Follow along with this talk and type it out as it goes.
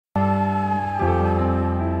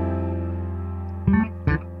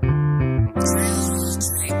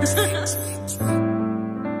Hey,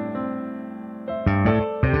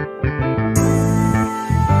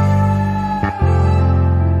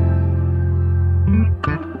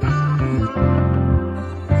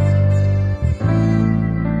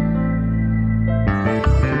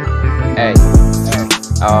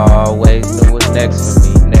 I always knew what's next for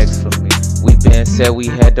me, next for me. We been said we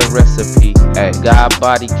had the recipe. Hey, God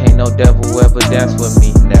body, can't no devil ever dance with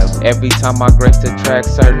me, never. Every time I grace the track,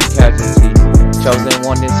 certain casualty. Chosen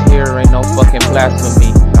one is here, ain't no fucking blasphemy.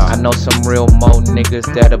 I know some real mo niggas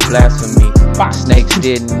that'll blasphemy. Snakes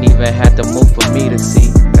didn't even have to move for me to see.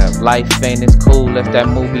 Life ain't as cool if that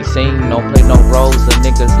movie scene. Don't play no roles, the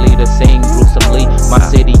niggas lead a scene gruesomely. My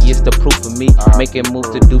city is the proof of me, making moves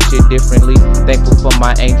to do shit differently. Thankful for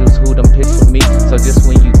my angels who done pitched for me. So just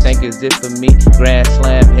when you think is this for me, Grand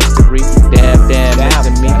Slam history, damn,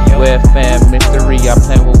 missing me. Where fam mystery, I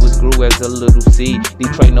plan what was grew as a little seed.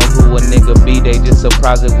 Detroit know who a nigga be, they just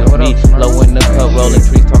surprised it with me. Low in the cup, rolling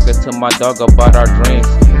trees, talking to my dog about our dreams.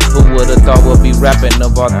 Who would've thought we'll be rapping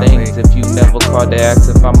about things? If you never called to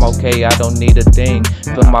ask if I'm okay, I don't need a thing.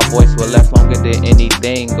 Feel my voice will last longer than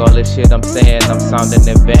anything. All this shit I'm saying, I'm sounding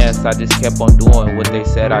advanced. I just kept on doing what they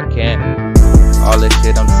said I can't. All this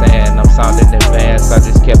shit I'm saying, I'm sounding advanced. I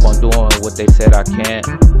just kept on doing what they said I can't.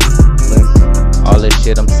 All this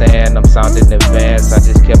shit I'm saying, I'm sounding advanced. I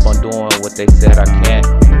just kept on doing what they said I can't.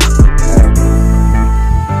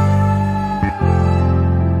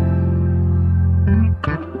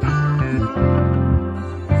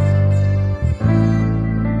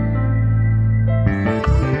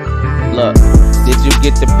 Look, did you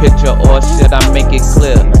get the picture or should I make it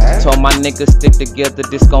clear? Told my niggas stick together,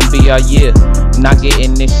 this gon' be our year. Not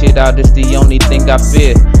getting this shit out is the only thing I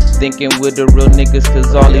fear. Thinking we're the real niggas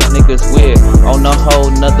cause all these niggas weird. On a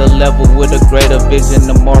whole nother level with a greater vision.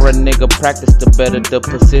 The more a nigga practice, the better the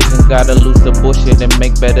precision. Gotta lose the bullshit and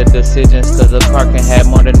make better decisions. Cause a car can have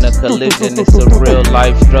more than a collision. It's a real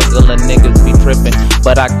life struggle and niggas be tripping.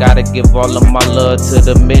 But I gotta give all of my love to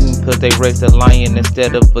the Mitten. Cause they raised a lion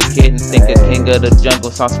instead of a kitten. Think a king of the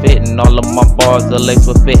jungle sounds fitting. All of my bars are laced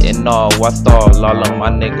with fitting. All I stall, all of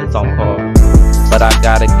my niggas on call. But I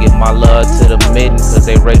gotta give my love to the Mitten. Cause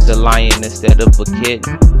they raised a lion instead of a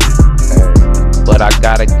kitten. But I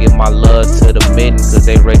gotta give my love to the Mitten. Cause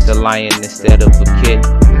they raised a lion instead of a kitten.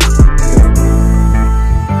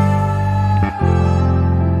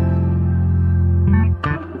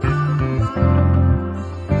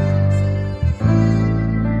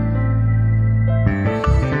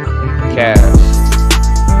 Cash.